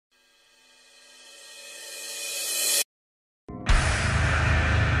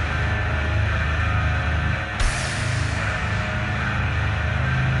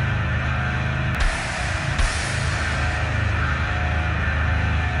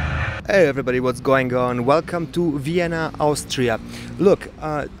Hey everybody, what's going on? Welcome to Vienna, Austria. Look,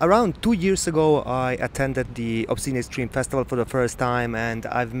 around 2 years ago I attended the Obscene Extreme Festival for the first time, and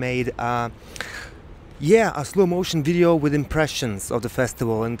I've made a slow motion video with impressions of the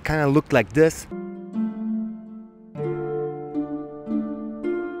festival, and it kind of looked like this.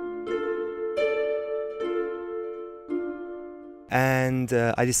 And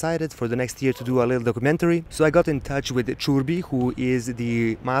I decided for the next year to do a little documentary. So I got in touch with Churbi, who is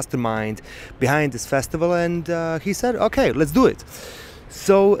the mastermind behind this festival, and he said, okay, let's do it.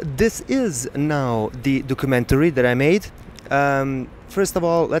 So this is now the documentary that I made. First of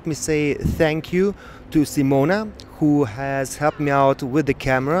all, let me say thank you to Simona, who has helped me out with the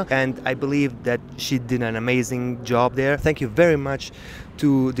camera, and I believe that she did an amazing job there. Thank you very much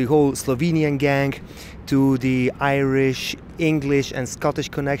to the whole Slovenian gang, to the Irish, English and Scottish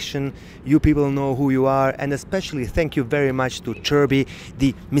connection. You people know who you are, and especially thank you very much to Churbi,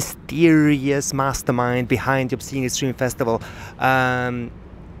 the mysterious mastermind behind the Obscene Extreme Festival.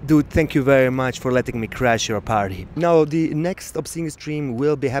 Dude, thank you very much for letting me crash your party. Now, the next Obscene Extreme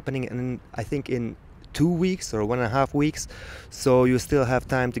will be happening I think in 2 weeks or 1.5 weeks, so you still have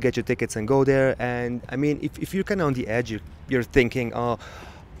time to get your tickets and go there. And I mean, if you're kind of on the edge, you're thinking, oh,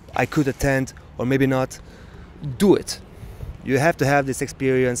 I could attend or maybe not, do it. You have to have this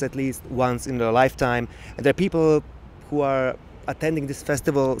experience at least once in a lifetime, and there are people who are attending this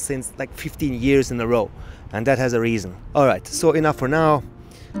festival since like 15 years in a row, and that has a reason. Alright, so enough for now.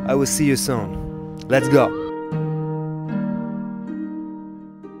 I will see you soon. Let's go.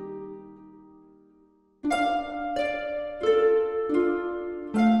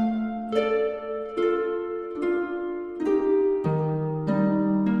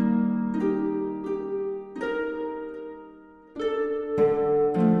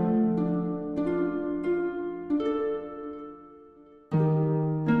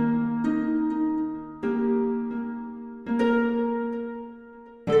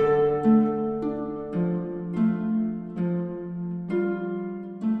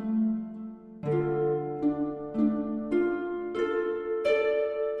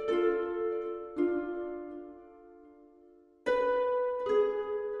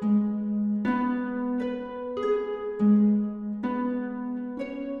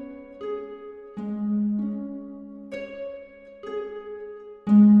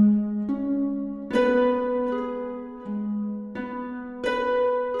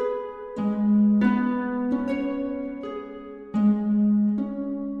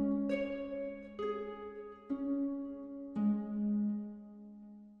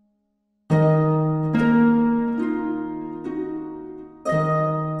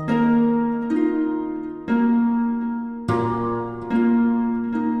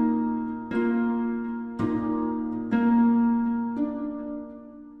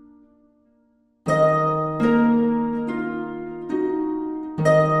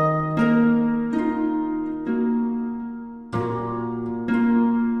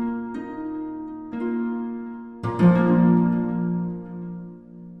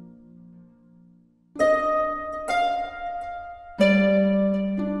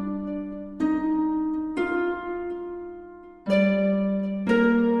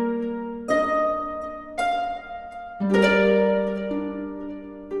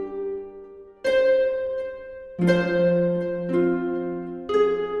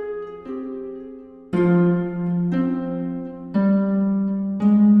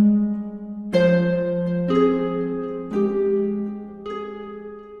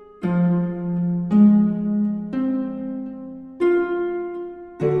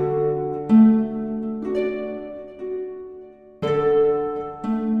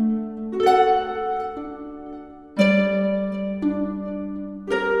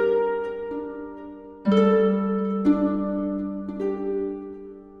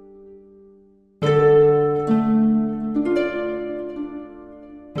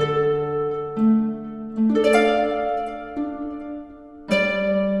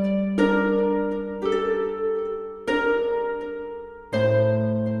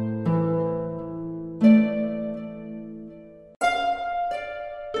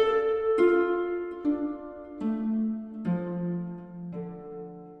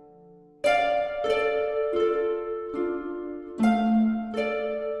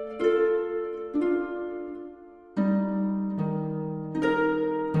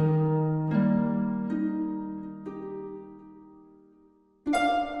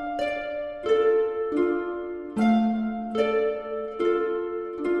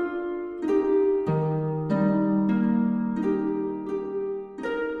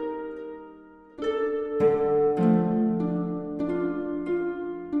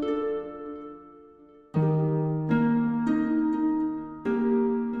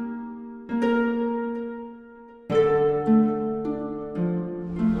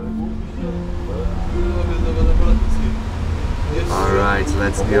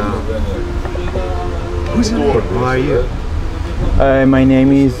 let's go. Who's your name? Who are you? My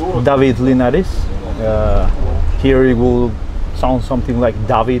name is David Linares. Here it will sound something like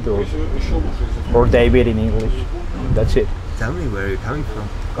David or David in English. That's it. Tell me, where are you coming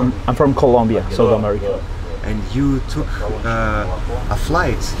from? I'm from Colombia, South America. And you took a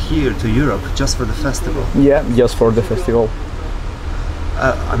flight here to Europe just for the festival? Yeah, just for the festival.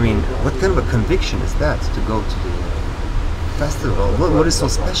 I mean, what kind of a conviction is that to go to the festival? What is so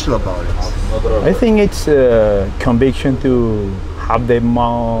special about it? I think it's a conviction to have the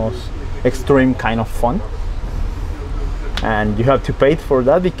most extreme kind of fun. And you have to pay for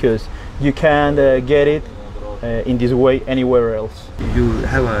that because you can't get it in this way anywhere else. You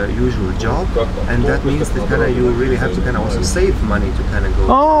have a usual job, and that means that you really have to also save money to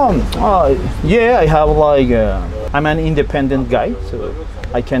go. Yeah, I have like I'm an independent guy, so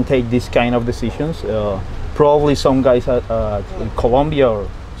I can take this kind of decisions. Probably some guys in Colombia or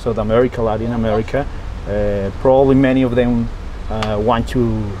South America, Latin America, probably many of them want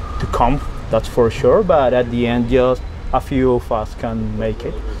to come. That's for sure. But at the end, just a few of us can make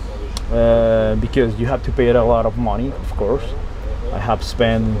it. Because you have to pay a lot of money, of course. I have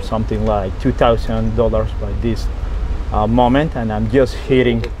spent something like $2,000 by this moment, and I'm just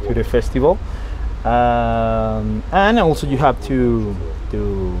heading to the festival. And also you have to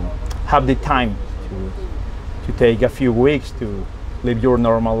have the time to take a few weeks to live your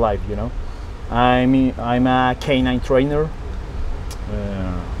normal life, you know. I'm a canine trainer.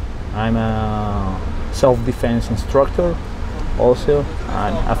 I'm a self-defense instructor also,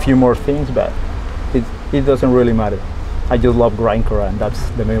 and a few more things, but it doesn't really matter. I just love grindcore, and that's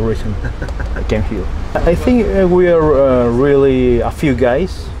the main reason I came here. I think we are really a few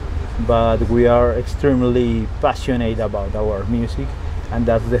guys, but we are extremely passionate about our music, and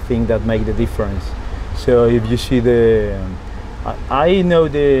that's the thing that makes the difference. So if you see I know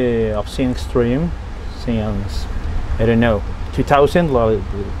the Obscene Extreme since, I don't know, 2000,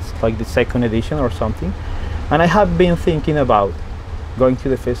 it's like the second edition or something. And I have been thinking about going to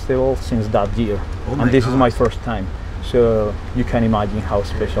the festival since that year. And this is my first time. So you can imagine how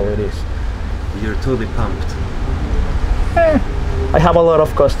special it is. You're totally pumped. I have a lot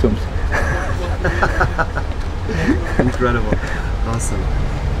of costumes. Incredible. Awesome.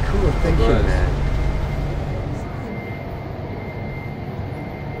 Cool, thank you, man.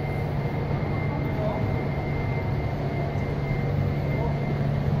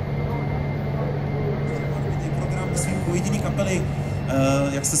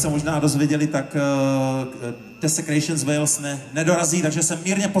 Jak jste se možná dozvěděli, tak Desecrations Wales nedorazí, takže se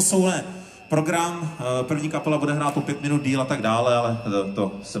mírně posoune program. První kapela bude hrát o 5 minut díl a tak dále, ale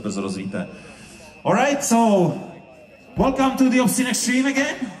to se brzo dozvíte. Alright, so welcome to the Obscene Extreme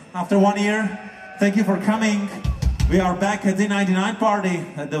again. After 1 year, thank you for coming. We are back at the 99 party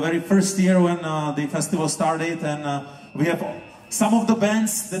at the very first year when the festival started, and we have some of the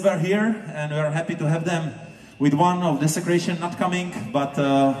bands that were here, and we are happy to have them. With one of Desecration not coming, but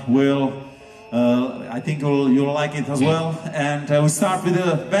I think you'll like it as well. And we start with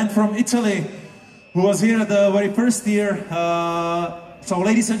a band from Italy who was here the very first year. So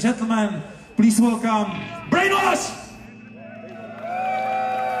ladies and gentlemen, please welcome Brainwash!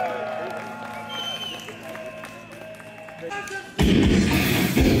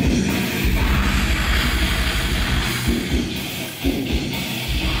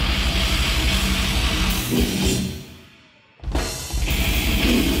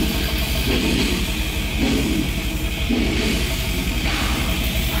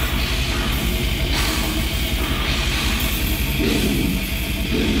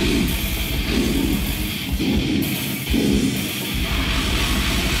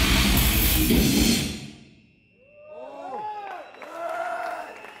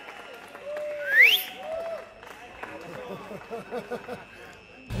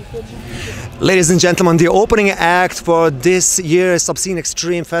 Ladies and gentlemen, the opening act for this year's Obscene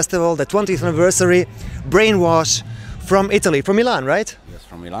Extreme Festival, the 20th anniversary, Brainwash from Italy, from Milan, right? Yes,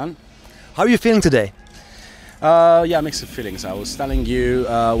 from Milan. How are you feeling today? Yeah, mixed feelings. I was telling you,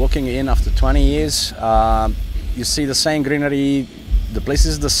 walking in after 20 years, you see the same greenery, the place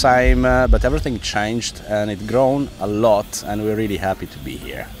is the same, but everything changed and it grown a lot, and we're really happy to be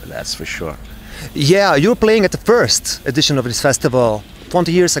here, that's for sure. Yeah, you were playing at the first edition of this festival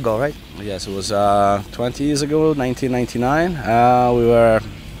 20 years ago, right? Yes, it was 20 years ago, 1999. We were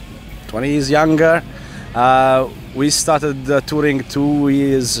 20 years younger. We started touring 2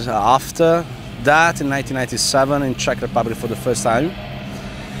 years after that, in 1997, in Czech Republic for the first time.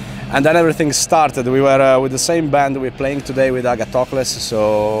 And then everything started. We were with the same band we're playing today with Agatocles,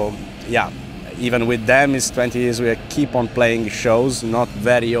 so yeah, even with them, it's 20 years. We keep on playing shows, not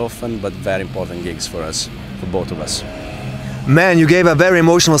very often, but very important gigs for us, for both of us. Man, you gave a very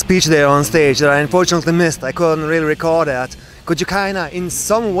emotional speech there on stage that I unfortunately missed. I couldn't really record that. Could you kinda, in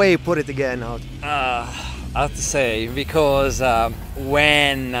some way, put it again out? I have to say, because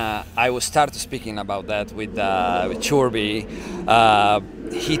when I was started speaking about that with Churby,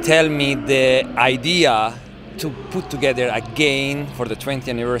 he told me the idea to put together again for the 20th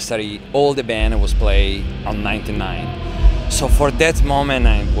anniversary all the band was play on 99. So for that moment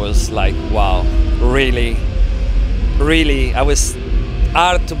I was like, wow, really, I was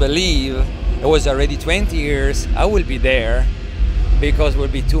hard to believe. It was already 20 years, I will be there, because it will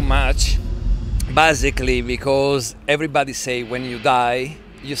be too much. Basically, because everybody say when you die,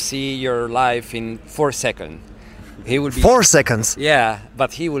 you see your life in 4 seconds. He will be 4 seconds. Yeah,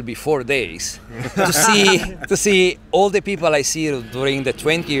 but he will be 4 days to see all the people I see during the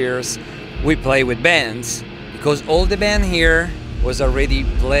 20 years we play with bands, because all the band here was already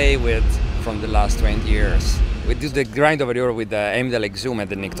play with from the last 20 years. We did the Grind Over Europe with the Emdel Exhum and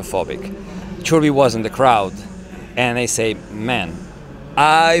the Nyctophobic. Churby was in the crowd, and I say, man,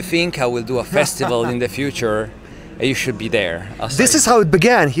 I think I will do a festival in the future. You should be there. This is how it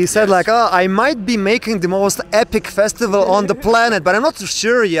began. He said, like, oh, I might be making the most epic festival on the planet, but I'm not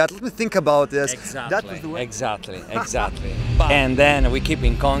sure yet. Let me think about this. Exactly. That was the way. Exactly. And then we keep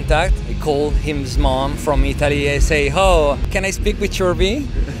in contact. I call his mom from Italy. I say, oh, can I speak with Churby?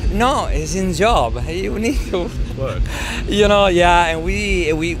 No, he's in job. You need to work. You know, yeah. And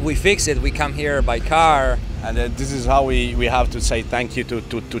we fix it. We come here by car. And this is how we have to say thank you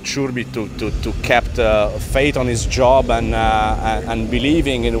to Churby to kept faith on his job and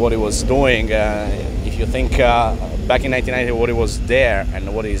believing in what he was doing. If you think back in 1990 what he was there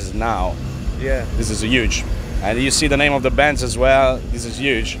and what he is now, yeah, this is huge. And you see the name of the bands as well. This is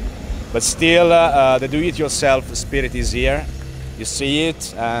huge. But still, the do-it-yourself spirit is here. You see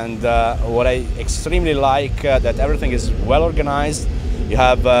it, and what I extremely like that everything is well organized. You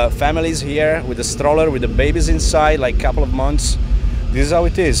have families here with a stroller, with the babies inside, like a couple of months. This is how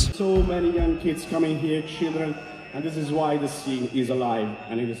it is. So many young kids coming here, children, and this is why the scene is alive,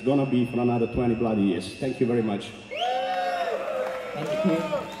 and it is gonna be for another 20 bloody years. Thank you very much. Thank you.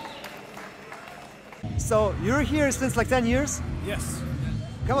 So, you're here since like 10 years? Yes.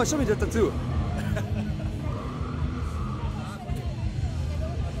 Come on, show me the tattoo.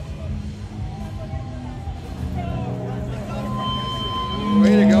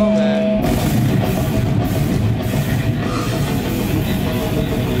 Way to go, man.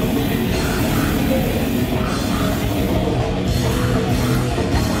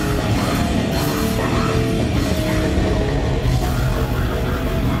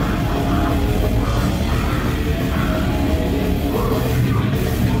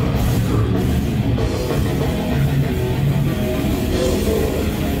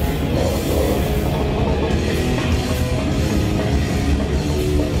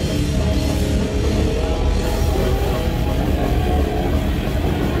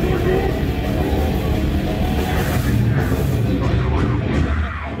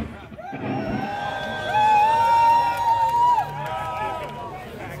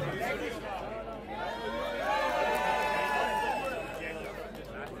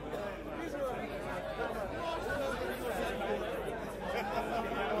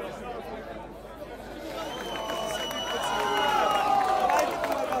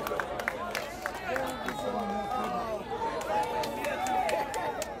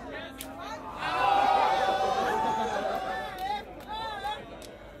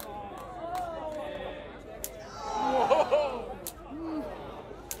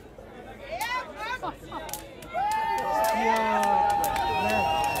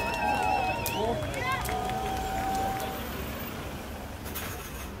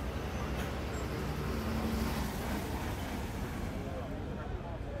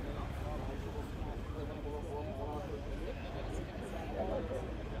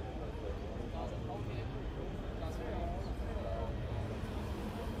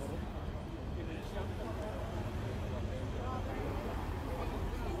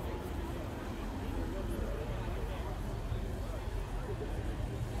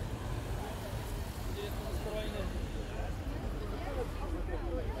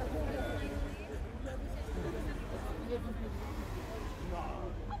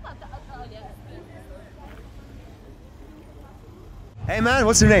 Hey man,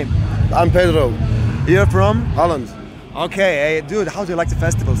 what's your name? I'm Pedro. You're from? Holland. Okay, hey, dude, how do you like the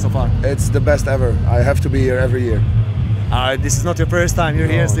festival so far? It's the best ever. I have to be here every year. This is not your first time, you're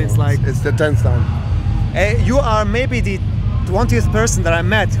here since like... It's the 10th time. You are maybe the 20th person that I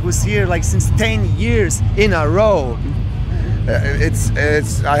met who's here like since 10 years in a row.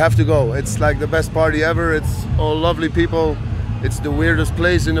 I have to go. It's like the best party ever. It's all lovely people. It's the weirdest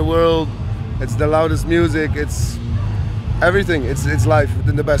place in the world. It's the loudest music. It's everything. It's life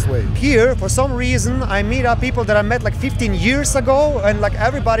in the best way. Here, for some reason, I meet up people that I met like 15 years ago, and like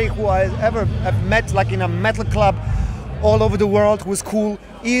everybody who I ever have met like in a metal club all over the world who's cool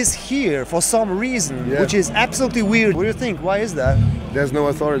is here for some reason, yeah. Which is absolutely weird. What do you think? Why is that? There's no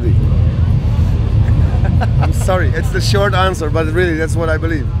authority. I'm sorry, it's the short answer, but really that's what I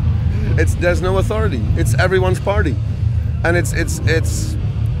believe. There's no authority. It's everyone's party, and it's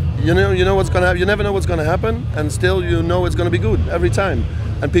you know what's gonna happen. You never know what's gonna happen, and still you know it's gonna be good every time.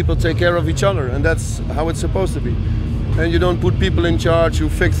 And people take care of each other, and that's how it's supposed to be. And you don't put people in charge who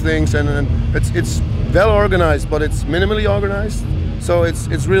fix things, and it's well organized, but it's minimally organized. So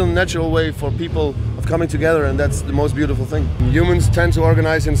it's real natural way for people of coming together, and that's the most beautiful thing. Humans tend to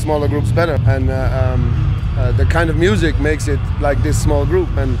organize in smaller groups better, and the kind of music makes it like this small group,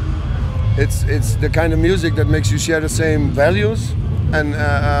 and it's the kind of music that makes you share the same values, and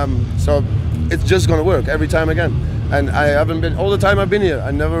so it's just gonna work every time again. And I haven't been all the time I've been here.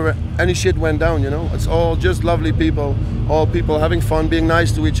 I never any shit went down, you know. It's all just lovely people, all people having fun, being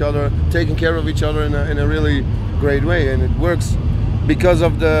nice to each other, taking care of each other in a really great way, and it works because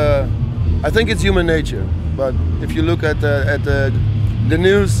of I think it's human nature. But if you look at the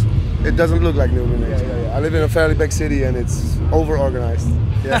news, it doesn't look like human nature. Yeah. I live in a fairly big city, and it's over-organized.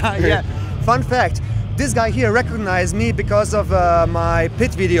 Yeah. Yeah. Fun fact. This guy here recognized me because of my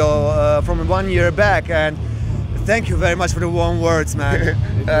pit video from 1 year back, and thank you very much for the warm words, man.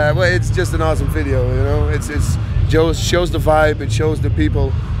 Well, it's just an awesome video, you know. It shows the vibe, it shows the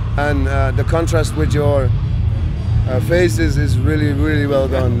people, and the contrast with your faces is really, really well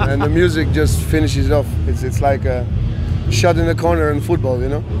done. And the music just finishes it off. It's like a shot in the corner in football, you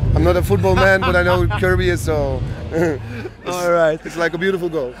know. I'm not a football man, but I know Kirby is, so. All right. It's like a beautiful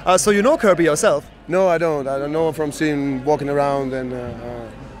goal. So you know Kirby yourself? No, I don't. I don't know him from seeing walking around, and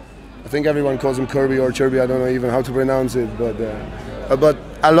I think everyone calls him Kirby or Chirby. I don't know even how to pronounce it, but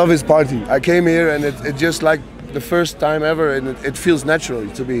I love his party. I came here, and it's just like the first time ever, and it feels natural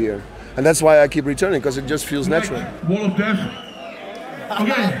to be here, and that's why I keep returning, because it just feels natural. Wall of Death.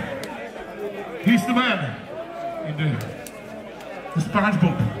 Okay, he's the man in the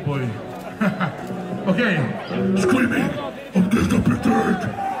SpongeBob boy. Okay, screaming of Death of the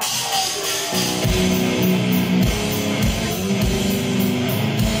Third.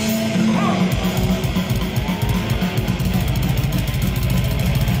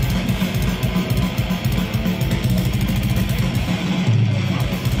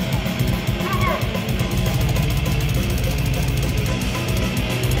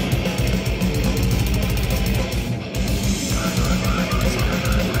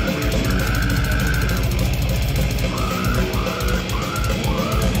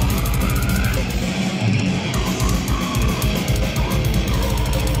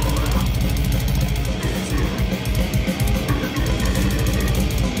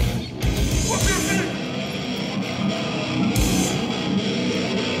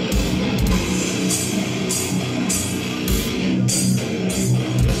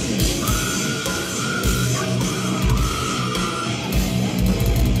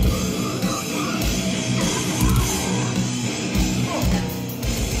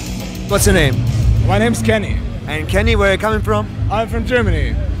 What's your name? My name's Kenny. And Kenny, where are you coming from? I'm from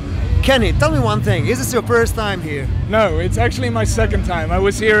Germany. Kenny, tell me one thing. Is this your first time here? No, it's actually my second time. I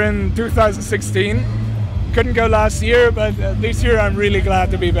was here in 2016. Couldn't go last year, but this year I'm really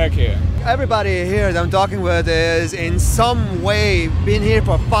glad to be back here. Everybody here that I'm talking with is in some way been here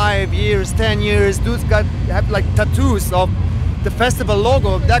for 5 years, 10 years. Dudes have like tattoos of the festival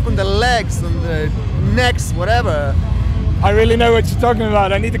logo back on the legs, on the necks, whatever. I really know what you're talking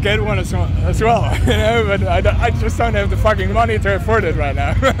about. I need to get one as well, you know, but I just don't have the fucking money to afford it right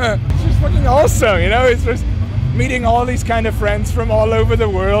now. It's just fucking awesome, you know. It's just meeting all these kind of friends from all over the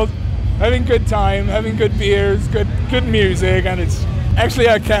world, having good time, having good beers, good music, and it's actually,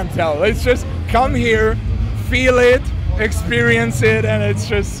 I can't tell. It's just come here, feel it, experience it, and it's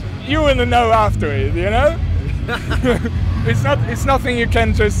just you in the know after it, you know. It's nothing you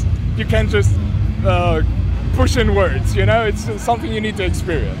can just push in words, you know. It's something you need to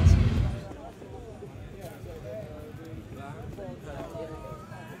experience.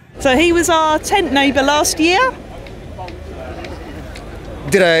 So he was our tent neighbour last year.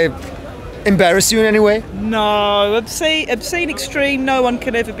 Did I embarrass you in any way? No, obscene extreme. No one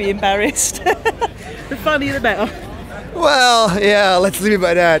can ever be embarrassed. The funnier the better. Well, yeah, let's leave it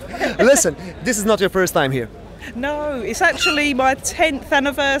by that. Listen, this is not your first time here. No, it's actually my 10th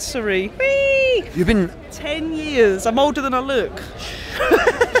anniversary. Whee! You've been 10 years. I'm older than I look.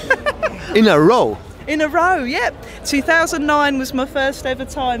 in a row. In a row, yep. 2009 was my first ever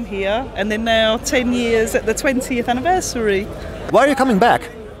time here, and then now 10 years at the 20th anniversary. Why are you coming back?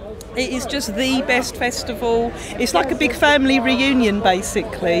 It is just the best festival. It's like a big family reunion,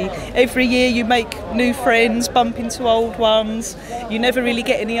 basically. Every year you make new friends, bump into old ones. You never really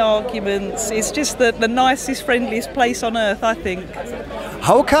get any arguments. It's just the nicest, friendliest place on earth, I think.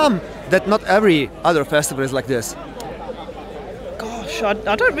 How come that not every other festival is like this? Gosh,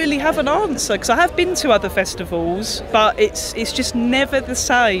 I don't really have an answer, because I have been to other festivals, but it's just never the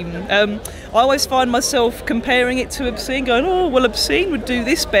same. I always find myself comparing it to Obscene, going, oh, well, Obscene would do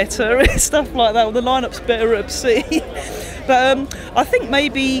this better, and stuff like that. Well, the line-up's better at Obscene. But I think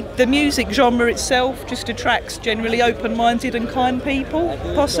maybe the music genre itself just attracts generally open-minded and kind people,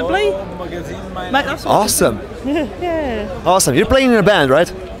 possibly. Mate, that's awesome. Yeah. Awesome. You're playing in a band,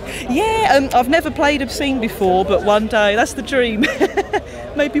 right? Yeah, I've never played Obscene before, but one day, that's the dream.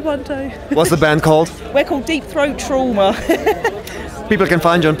 Maybe one day. What's the band called? We're called Deep Throat Trauma. People can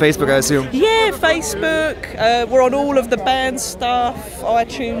find you on Facebook, I assume. Yeah, Facebook. We're on all of the band stuff,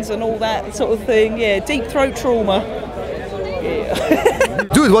 iTunes and all that sort of thing. Yeah, Deep Throat Trauma. Yeah.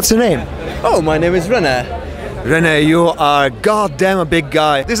 Dude, what's your name? Oh, my name is Rene. Rene, you are goddamn a big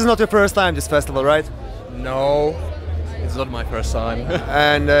guy. This is not your first time, this festival, right? No, it's not my first time.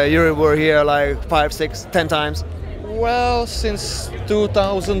 And you were here like 5, 6, 10 times? Well, since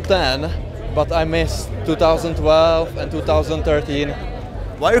 2010, but I missed 2012 and 2013.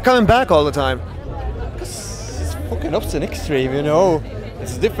 Why are you coming back all the time? Because it's fucking Obscene Extreme, you know.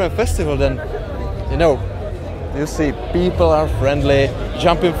 It's a different festival than, you know, you see people are friendly,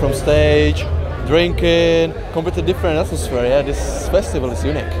 jumping from stage, drinking, completely different atmosphere. Yeah, this festival is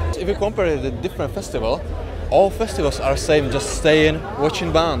unique. If you compare it to different festival, all festivals are same, just staying,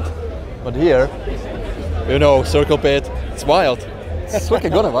 watching band. But here, you know, circle pit, it's wild. It's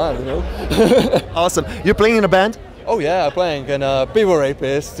fucking gonna wild, you know. Awesome. You're playing in a band? Oh yeah, I'm playing in a People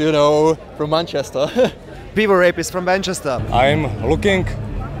Rapist, you know, from Manchester. People Rapist from Manchester. I'm looking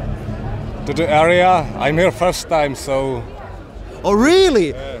to the area. I'm here first time, so... Oh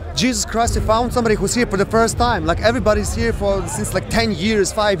really? Yeah. Jesus Christ, you found somebody who's here for the first time. Like everybody's here since like 10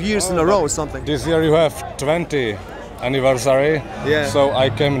 years, 5 years in a row or something. This year you have 20 anniversary. Yeah. So I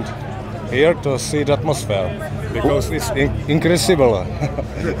came here to see the atmosphere because it's incredible.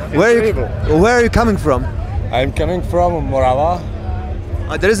 Where are you coming from? I'm coming from Morava.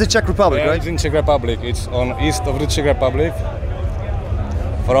 There is the Czech Republic, right? It's in Czech Republic. It's on east of the Czech Republic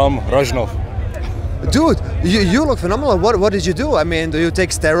from Trutnov. Dude, you look phenomenal. What did you do? I mean, do you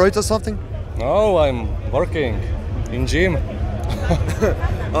take steroids or something? No, I'm working in gym.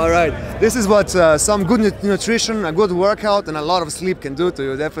 All right. This is what some good nutrition, a good workout, and a lot of sleep can do to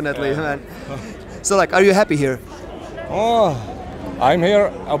you, definitely, man. So, like, are you happy here? Oh, I'm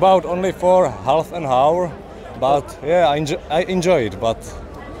here about only for half an hour, but yeah, I enjoy it. But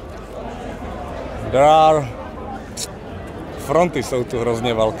there are fronty jsou tu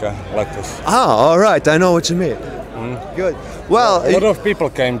hrozně velké letos. All right, I know what you mean. Good. Well, a lot of people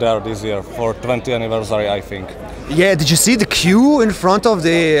came there this year for 20th anniversary, I think. Yeah, did you see the queue in front of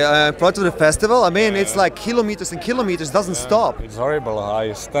the festival? I mean, it's like kilometers and kilometers, doesn't stop. It's horrible.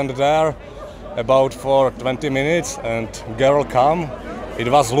 I stand there about for 20 minutes and girl come. It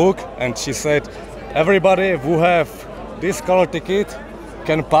was Luke and she said, everybody who have this color ticket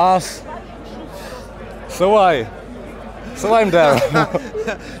can pass. So I'm there.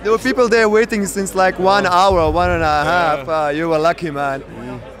 There were people there waiting since like 1 hour, 1.5. You were lucky, man.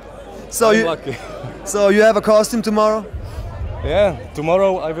 I'm lucky. So you have a costume tomorrow? Yeah,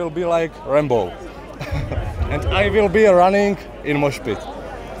 tomorrow I will be like Rambo. And I will be running in mosh pit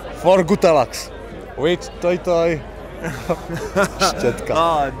for Gutalax with Toy.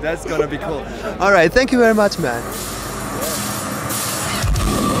 Oh, that's gonna be cool. All right, thank you very much, man.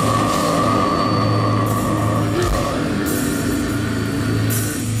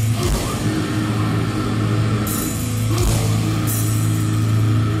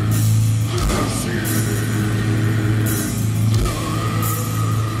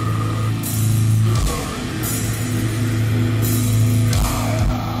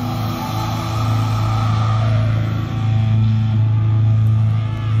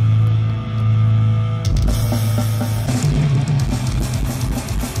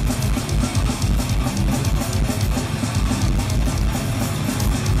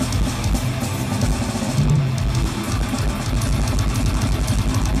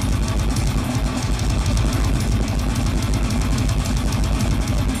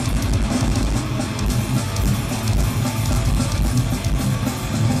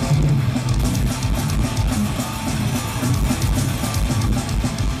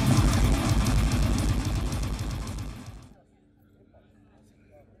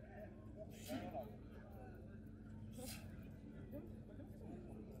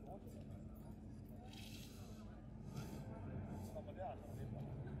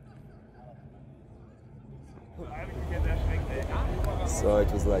 So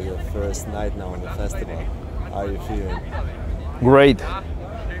it was like your first night now on the festival. How are you feeling? Great.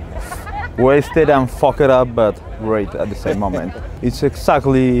 Wasted and fucked up, but great at the same moment. It's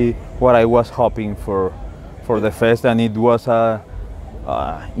exactly what I was hoping for the fest, and it was a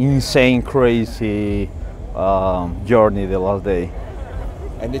insane, crazy journey the last day.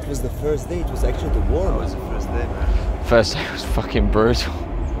 And it was the first day. It was actually the warm-up. First day, man. First day was fucking brutal.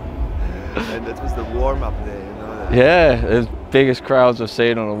 And that was the warm-up day, you know that? Yeah, the biggest crowds I've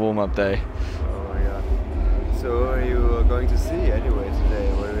seen on a warm-up day. Oh my god. So who are you going to see anyway today?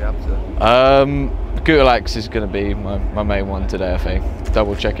 What are we up to? Gutalax is going to be my main one today, I think.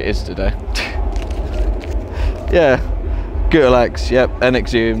 Double check it is today. Yeah, Gutalax, yep, and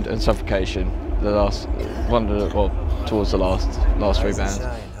Exhumed and Suffocation. The last one, well, towards the last three bands.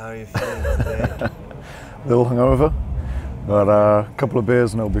 How are you feeling today? A little hungover, but a couple of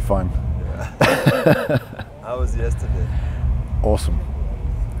beers and it'll be fine. How was yesterday? Awesome.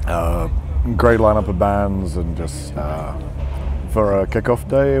 Great lineup of bands, and just for a kickoff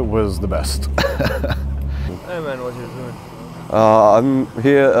day, it was the best. Hey man, what are you doing? I'm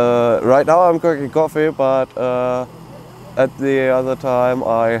here right now. I'm cooking coffee, but at the other time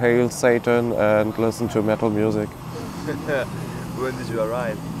I hail Satan and listen to metal music. When did you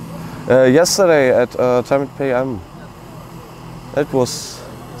arrive? Yesterday at 10 p.m. It was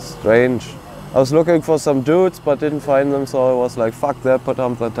strange. I was looking for some dudes but didn't find them, so I was like, fuck that, put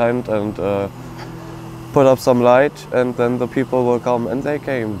up the tent and put up some light, and then the people will come, and they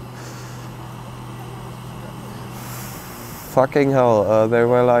came. Fucking hell, they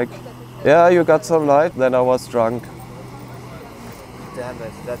were like, yeah, you got some light? Then I was drunk. Damn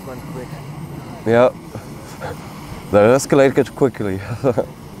it, that went quick. Yeah, that escalated quickly.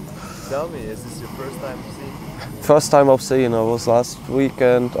 Tell me, is this your first time seeing? First time Obscene. I was last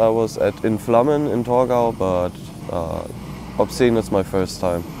weekend, I was in Flammen in Torgau, but Obscene is my first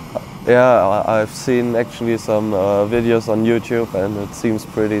time. Yeah, I've seen actually some videos on YouTube, and it seems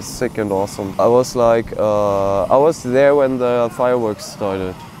pretty sick and awesome. I was like, I was there when the fireworks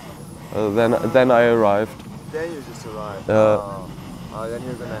started. Then I arrived. Then you just arrived. Oh, then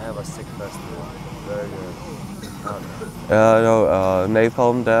you're gonna have a sick festival. Very good. Okay. No,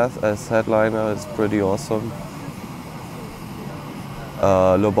 Napalm Death as headliner is pretty awesome.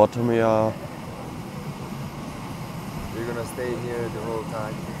 Lobotomia. You're gonna stay here the whole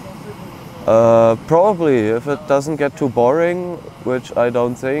time? Probably, if it doesn't get too boring, which I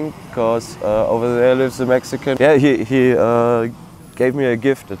don't think, because over there lives a Mexican. Yeah, he gave me a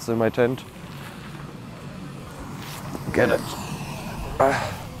gift. It's in my tent. Get it.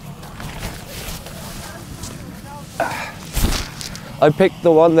 I picked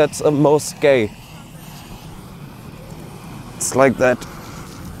the one that's most gay. It's like that.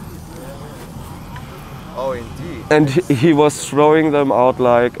 Oh, indeed. And he was throwing them out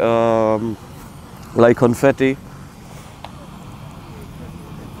like confetti.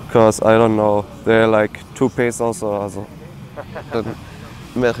 Because I don't know, they're like 2 pesos or so in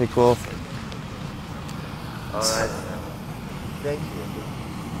Mexico. Alright. Thank you.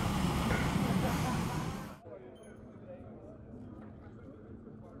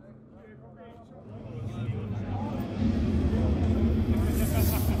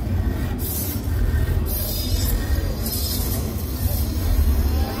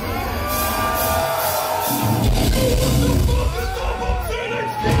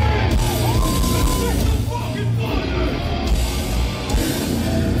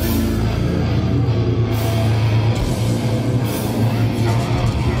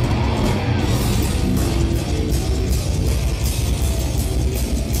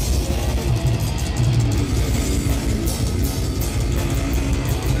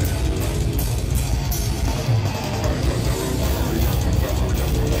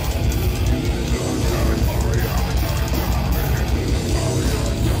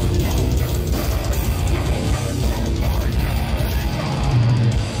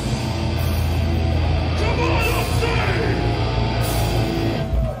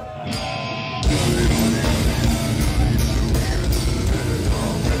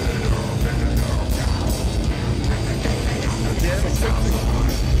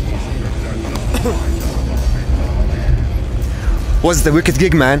 Was the wicked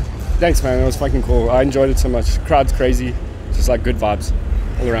gig, man? Thanks, man. It was fucking cool. I enjoyed it so much. Crowd's crazy. Just like good vibes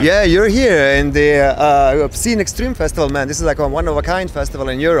all around. Yeah, you're here in the Obscene Extreme Festival, man. This is like a one-of-a-kind festival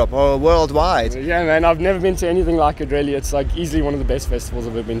in Europe or worldwide. Yeah, man. I've never been to anything like it, really. It's like easily one of the best festivals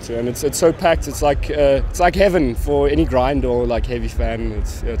I've ever been to, and it's so packed. It's like heaven for any grind or like heavy fan.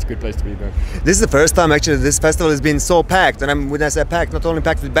 It's a good place to be, man. This is the first time actually this festival has been so packed, and when I say packed, not only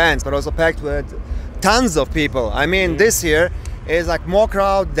packed with bands, but also packed with tons of people. I mean, this year is like more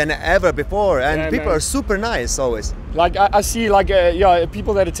crowd than ever before, and people are super nice always. Like I see, like yeah,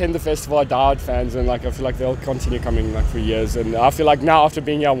 people that attend the festival are diehard fans, and like I feel like they'll continue coming like for years. And I feel like now after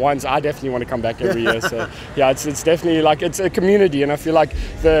being here once, I definitely want to come back every year. So yeah, it's definitely like it's a community, and I feel like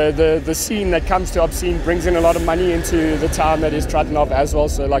the scene that comes to Obscene brings in a lot of money into the town that is Trutnov as well.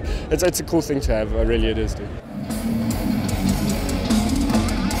 So like it's a cool thing to have. Really, it is, dude.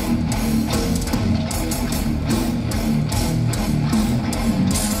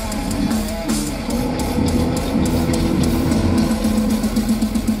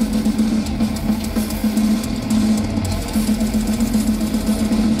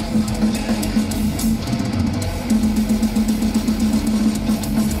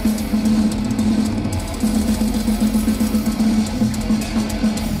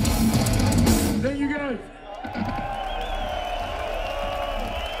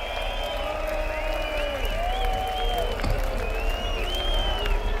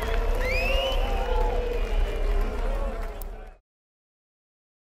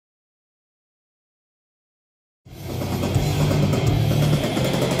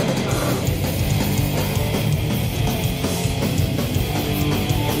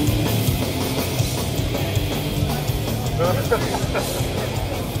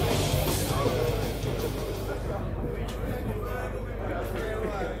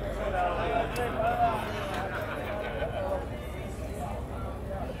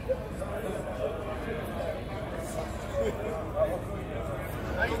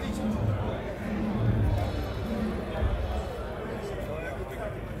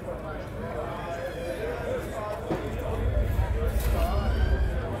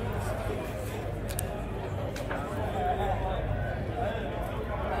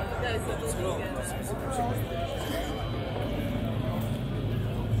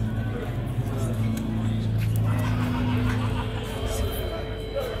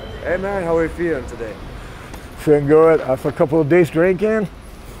 Hey man, how are you feeling today? Feeling good. After a couple of days drinking,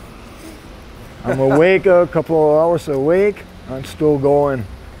 I'm awake, a couple of hours awake. I'm still going.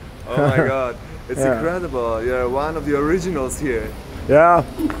 Oh my God, it's incredible. You're one of the originals here. Yeah,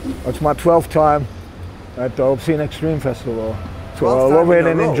 it's my 12th time at the Obscene Extreme Festival. So I love it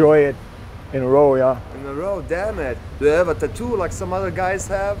and enjoy it in a row, yeah. In a row, damn it. Do you have a tattoo like some other guys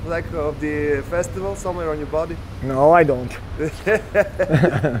have, like of the festival somewhere on your body? No, I don't.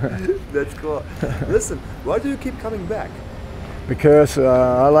 That's cool. Listen, why do you keep coming back? Because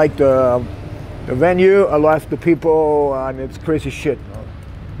I like the venue, I like the people, and it's crazy shit.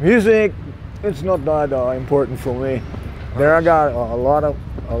 Music, it's not that important for me. There I got a lot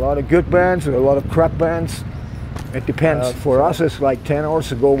of good bands, a lot of crap bands. It depends. For us, it's like 10 hours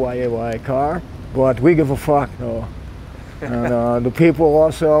to go by a car, but we give a fuck, no. And the people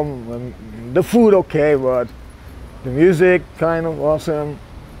awesome, and the food okay, but the music kind of awesome.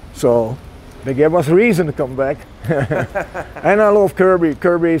 So they gave us a reason to come back. And I love Kirby.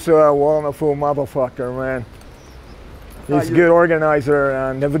 Kirby's a wonderful motherfucker, man. He's a good organizer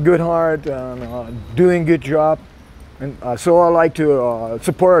and have a good heart and doing good job. And so I like to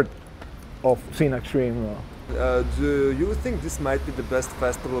support Obscene Extreme. Do you think this might be the best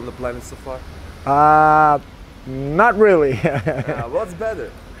festival on the planet so far? Not really. What's better?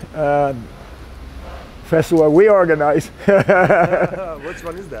 Festival we organize. Which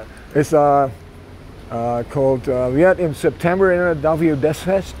one is that? It's called, we had in September NRW Death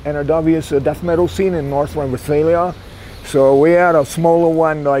Fest. NRW is a death metal scene in North Rhine-Westphalia. So we had a smaller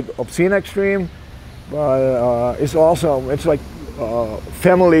one like Obscene Extreme, but it's awesome. It's like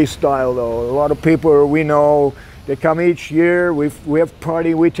family style though. A lot of people we know, they come each year. We have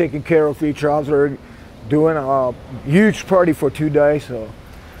party. We're taking care of each other, doing a huge party for 2 days. So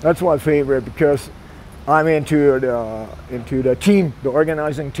that's my favorite because I'm into the team, the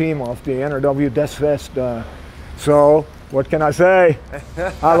organizing team of the NRW Death Fest. So what can I say?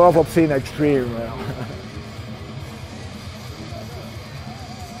 I love Obscene Extreme.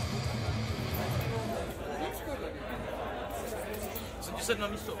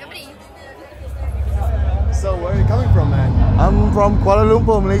 So where are you coming from, man? I'm from Kuala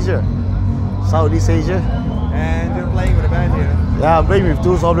Lumpur, Malaysia, Southeast Asia. And you're playing with a band here? Yeah, I'm playing with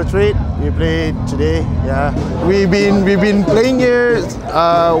Tools of the Trade. We played today. Yeah, we've been playing here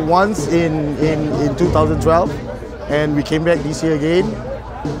once in 2012, and we came back this year again.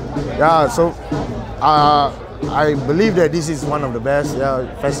 Yeah, so I believe that this is one of the best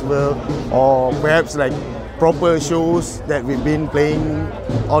festival, or perhaps like proper shows that we've been playing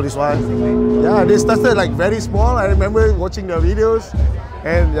all this while. Yeah, they started like very small. I remember watching the videos,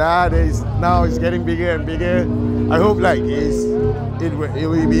 and yeah, now it's getting bigger and bigger. I hope like it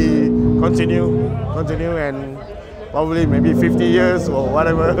will be continue, and probably maybe 50 years or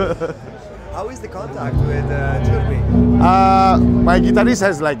whatever. How is the contact with Churbi? My guitarist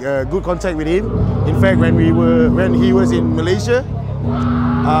has like good contact with him. In fact, when he was in Malaysia,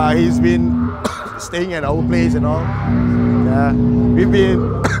 he's been staying at our place and all. Yeah, we've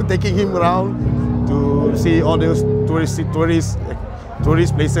been taking him around to see all those tourist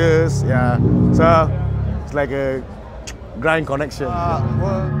places. Yeah, so it's like a grind connection.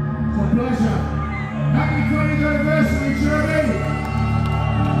 Pleasure. Happy 20th anniversary, Churbi.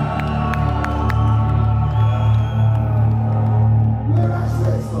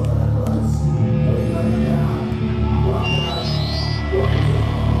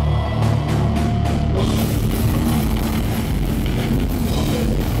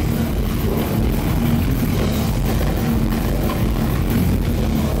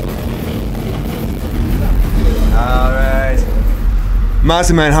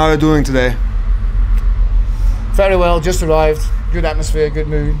 Martin, man, how are you doing today? Very well, just arrived. Good atmosphere, good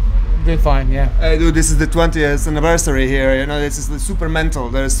mood. Doing fine, yeah. Hey, dude, this is the 20th anniversary here. You know, this is super mental.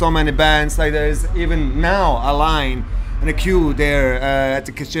 There's so many bands. Like, there's even now a line and a queue there at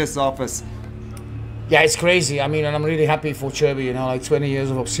the cashier's office. Yeah, it's crazy. I mean, and I'm really happy for Churbi. You know, like 20 years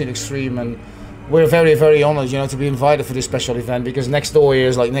of Obscene Extreme, and we're very, very honoured, you know, to be invited for this special event, because next door here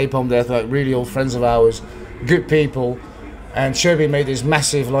is like Napalm Death, like really old friends of ours, good people. And Churbi made this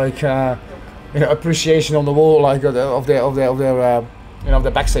massive, like, you know, appreciation on the wall, like of their you know,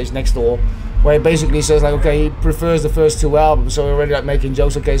 the backstage next door, where he basically says like, okay, he prefers the first two albums. So we're already like making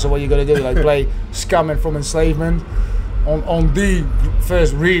jokes. Okay, so what are you gonna do? Like play Scum and From Enslavement on the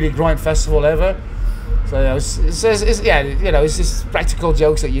first really grind festival ever. So you know, it's yeah, you know, it's just practical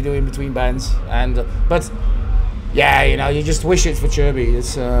jokes that you do in between bands, and but. Yeah, you know, you just wish it for Churbi.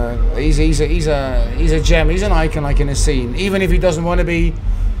 It's he's a gem. He's an icon, like in the scene. Even if he doesn't want to be,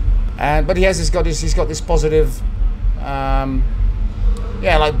 but he's got this positive,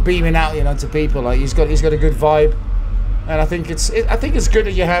 yeah, like beaming out, you know, to people. Like he's got a good vibe, and I think it's good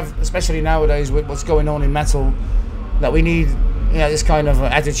that you have, especially nowadays with what's going on in metal, that we need, you know, this kind of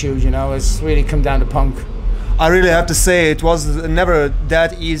attitude. You know, it's really come down to punk. I really have to say it was never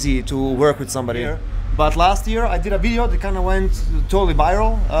that easy to work with somebody here. But last year I did a video that kind of went totally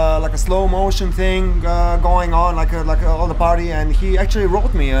viral, like a slow motion thing going on, like all the party, and he actually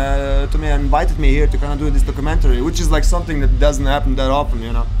wrote me to me and invited me here to kind of do this documentary, which is like something that doesn't happen that often,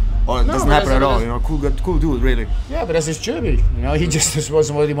 you know, or it doesn't happen at all, you know. Cool dude, really. Yeah, but that's his Churbi, you know. He just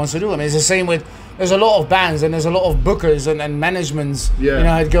wasn't what he wants to do. I mean, it's the same with, there's a lot of bands and there's a lot of bookers and managements, yeah, you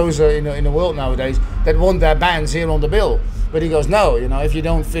know, it goes in the world nowadays, that want their bands here on the bill. But he goes, no, you know, if you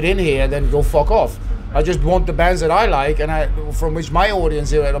don't fit in here, then go fuck off. I just want the bands that I like, and from which my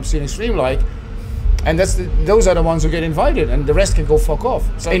audience here at Obscene Extreme like, and those are the ones who get invited, and the rest can go fuck off.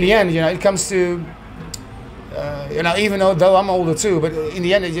 So in the end, you know, it comes to, you know, even though I'm older too, but in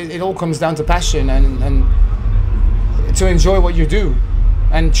the end, it all comes down to passion and to enjoy what you do.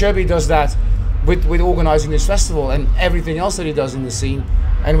 And Churbi does that with organising this festival and everything else that he does in the scene,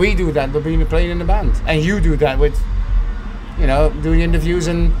 and we do that by being playing in the band, and you do that with, you know, doing interviews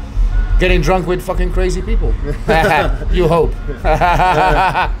and getting drunk with fucking crazy people. You hope.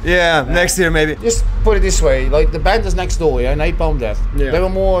 Yeah, next year maybe. Just put it this way, like the band is next door, yeah, Napalm Death. Yeah. They were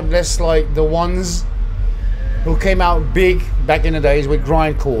more or less like the ones who came out big back in the days with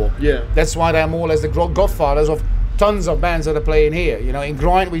grindcore. Yeah. That's why they're more or less the godfathers of tons of bands that are playing here. You know, in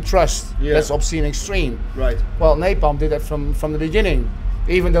grind we trust. Yeah. That's Obscene Extreme. Right. Well, Napalm did that from the beginning.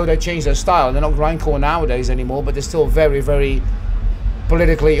 Even though they changed their style, they're not grindcore nowadays anymore, but they're still very, very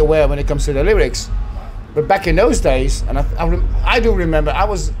politically aware when it comes to the lyrics. But back in those days, and I do remember, I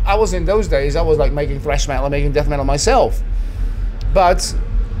was in those days, I was like making thrash metal and making death metal myself. But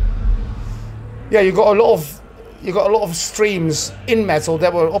yeah, you got a lot of streams in metal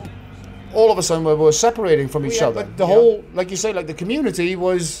that were all of a sudden were separating from each other. But the whole, like you say, like the community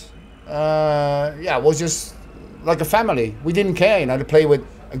was was just like a family. We didn't care, you know, to play with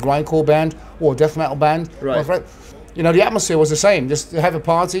a grindcore band or a death metal band. Right. You know, the atmosphere was the same. Just have a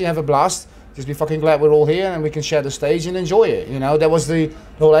party, have a blast. Just be fucking glad we're all here and we can share the stage and enjoy it. You know, that was the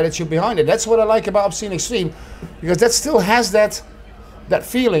whole attitude behind it. That's what I like about Obscene Extreme, because that still has that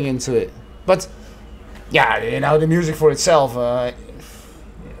feeling into it. But yeah, you know, the music for itself.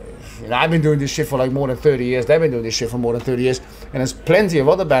 You know, I've been doing this shit for like more than 30 years. They've been doing this shit for more than 30 years, and there's plenty of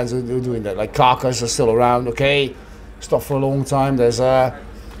other bands who are doing that. Like Carcass are still around. Okay, stopped for a long time. There's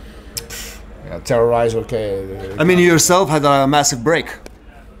Terrorize, okay. I mean, you yourself had a massive break.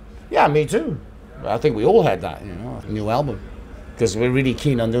 Yeah, me too. I think we all had that, you know, a new album. because we're really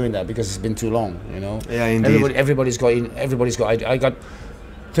keen on doing that because it's been too long, you know. Yeah, indeed. Everybody's got. I got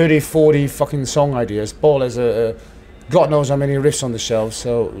 30, 40 fucking song ideas. Paul has a God knows how many riffs on the shelf.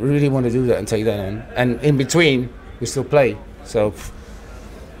 So we really want to do that and take that on. And in between, we still play. So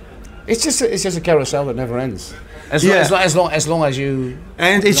it's just a carousel that never ends. As long as you.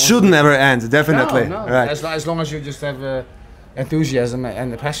 And it should never end, definitely. No. Right. As long as you just have enthusiasm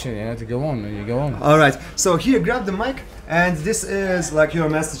and the passion, you know, to go on, and you go on. All right. So here, grab the mic, and this is like your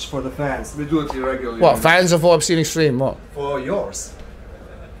message for the fans. We do it here regularly. What, fans of Obscene Extreme? What? For yours.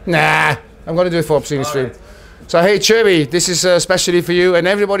 Nah, I'm gonna do it for Obscene Extreme. Right. So hey, Chirby, this is especially for you and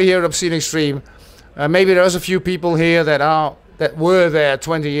everybody here at Obscene Extreme. Maybe there's a few people here that were there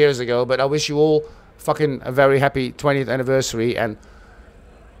 20 years ago, but I wish you all fucking a very happy 20th anniversary, and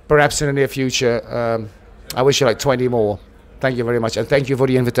perhaps in the near future, I wish you like 20 more. Thank you very much, and thank you for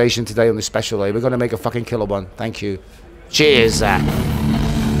the invitation today on this special day. We're gonna make a fucking killer one. Thank you. Cheers.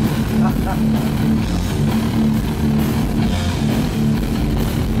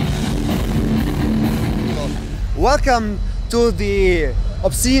 Welcome to the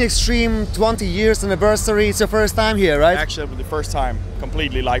Obscene Extreme 20 years anniversary. It's your first time here, right? Actually, the first time,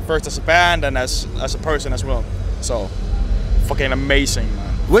 completely. Like first as a band and as a person as well. So, fucking amazing,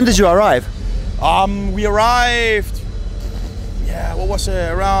 man. When did you arrive? We arrived. Yeah, what was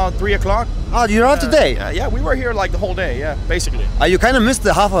it? Around 3 o'clock. Oh, you arrived today? Yeah, we were here like the whole day. Yeah, basically. You kind of missed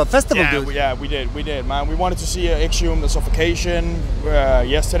the half of a festival, yeah, dude. We did, man. We wanted to see Exhume, the Suffocation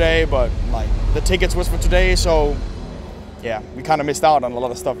yesterday, but like the tickets was for today, so yeah, we kind of missed out on a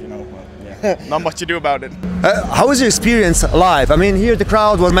lot of stuff, you know. But, yeah, not much to do about it. How was your experience live? I mean, here the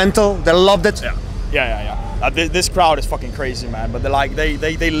crowd was mental. They loved it. Yeah. This crowd is fucking crazy, man. But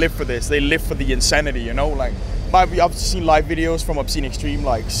they live for this. They live for the insanity, you know. Like I've seen live videos from Obscene Extreme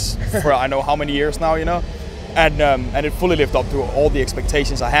like for I know how many years now, you know. And it fully lived up to all the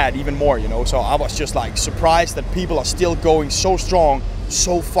expectations I had, even more, you know. So I was just like surprised that people are still going so strong,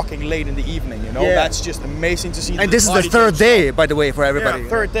 so fucking late in the evening, you know. Yeah. That's just amazing to see. And this is the third day, by the way, for everybody. Yeah,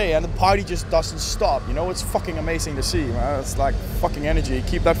 third day, and the party just doesn't stop, you know. It's fucking amazing to see, man. It's like fucking energy.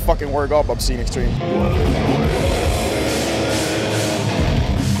 Keep that fucking work up, Obscene Extreme.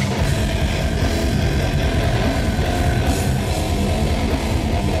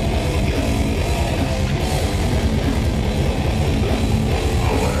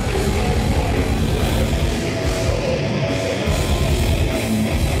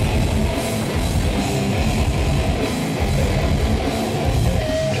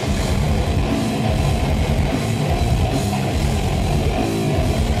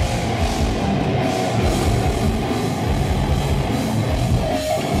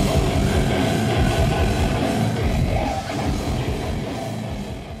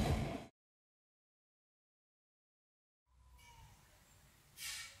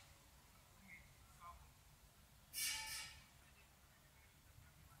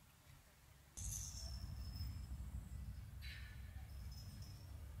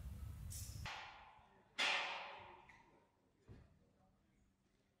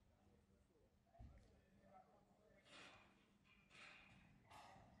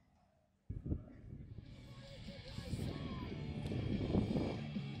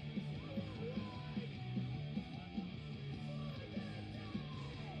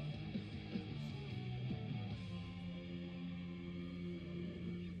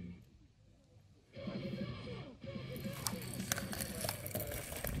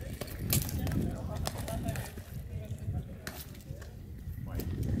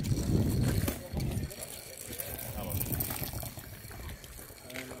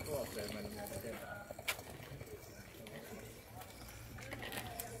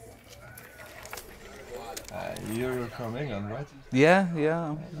 You're from England, right?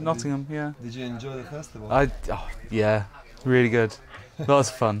 Yeah, Nottingham, yeah. Did you enjoy the festival? Yeah, really good. Lots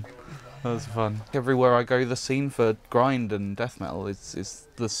of fun. Lots of fun. Everywhere I go, the scene for grind and death metal is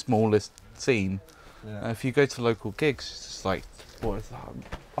the smallest scene. Yeah. If you go to local gigs, it's just like, what is that,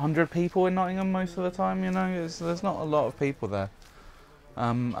 100 people in Nottingham most of the time, you know? There's not a lot of people there.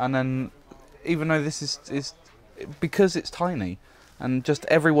 And then, even though this is because it's tiny, and just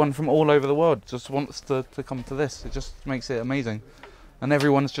everyone from all over the world just wants to come to this. It just makes it amazing. And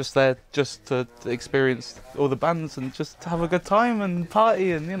everyone's just there just to experience all the bands and just have a good time and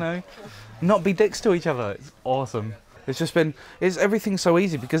party and, you know, not be dicks to each other. It's awesome. It's everything's so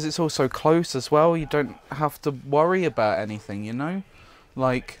easy because it's all so close as well. You don't have to worry about anything, you know?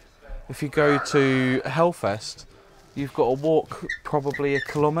 Like, if you go to Hellfest, you've got to walk probably 1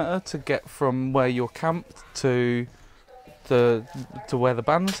 kilometre to get from where you're camped to where the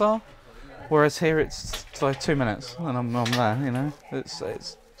bands are, Whereas here it's like 2 minutes and I'm there, you know.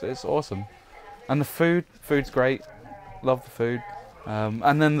 It's awesome. And the food's great. Love the food.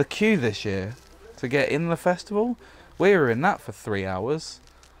 And then the queue this year to get in the festival, we were in that for 3 hours.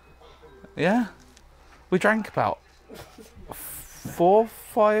 Yeah. We drank about 4,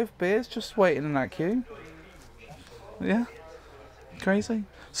 5 beers just waiting in that queue. Yeah. Crazy.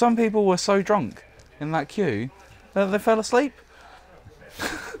 Some people were so drunk in that queue that they fell asleep.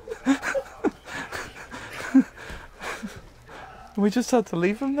 We just had to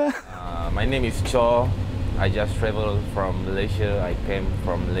leave them there. My name is Cho. I just traveled from Malaysia. I came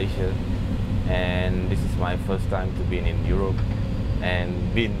from Malaysia, and this is my first time to be in Europe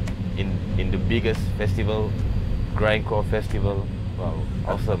and been in the biggest festival, Grindcore Festival. Wow,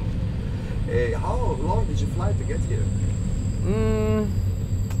 awesome. How long did you fly to get here?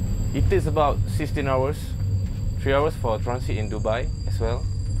 It takes about 16 hours, 3 hours for transit in Dubai as well,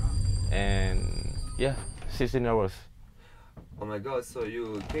 and yeah, 16 hours. Oh my god, so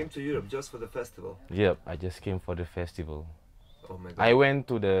you came to Europe just for the festival? Yep, I just came for the festival. Oh my god. I went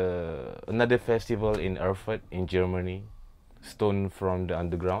to another festival in Erfurt in Germany, Stone from the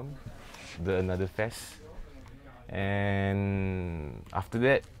Underground, another fest. And after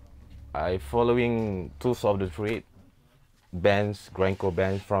that, I following Tools of the Trade bands, grindcore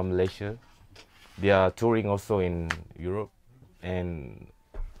bands from Malaysia. They are touring also in Europe, and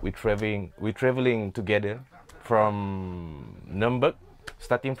we're traveling together from Nuremberg.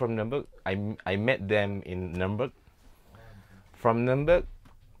 Starting from Nuremberg, I met them in Nuremberg. From Nuremberg,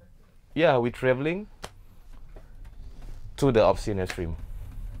 yeah, we're traveling to the Obscene Extreme,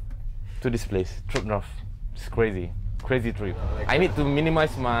 to this place, Trutnov. It's crazy trip. I need to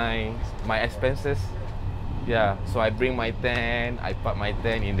minimize my expenses. Yeah, so I bring my tent, I park my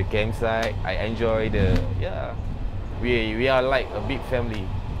tent in the campsite. I enjoy we are like a big family.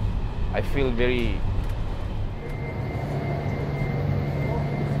 I feel very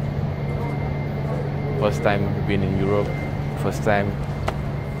first time being in Europe, first time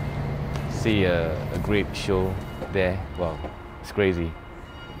see a great show there. Wow, it's crazy.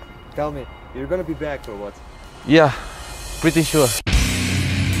 Tell me, you're gonna be back or what? Yeah, pretty sure.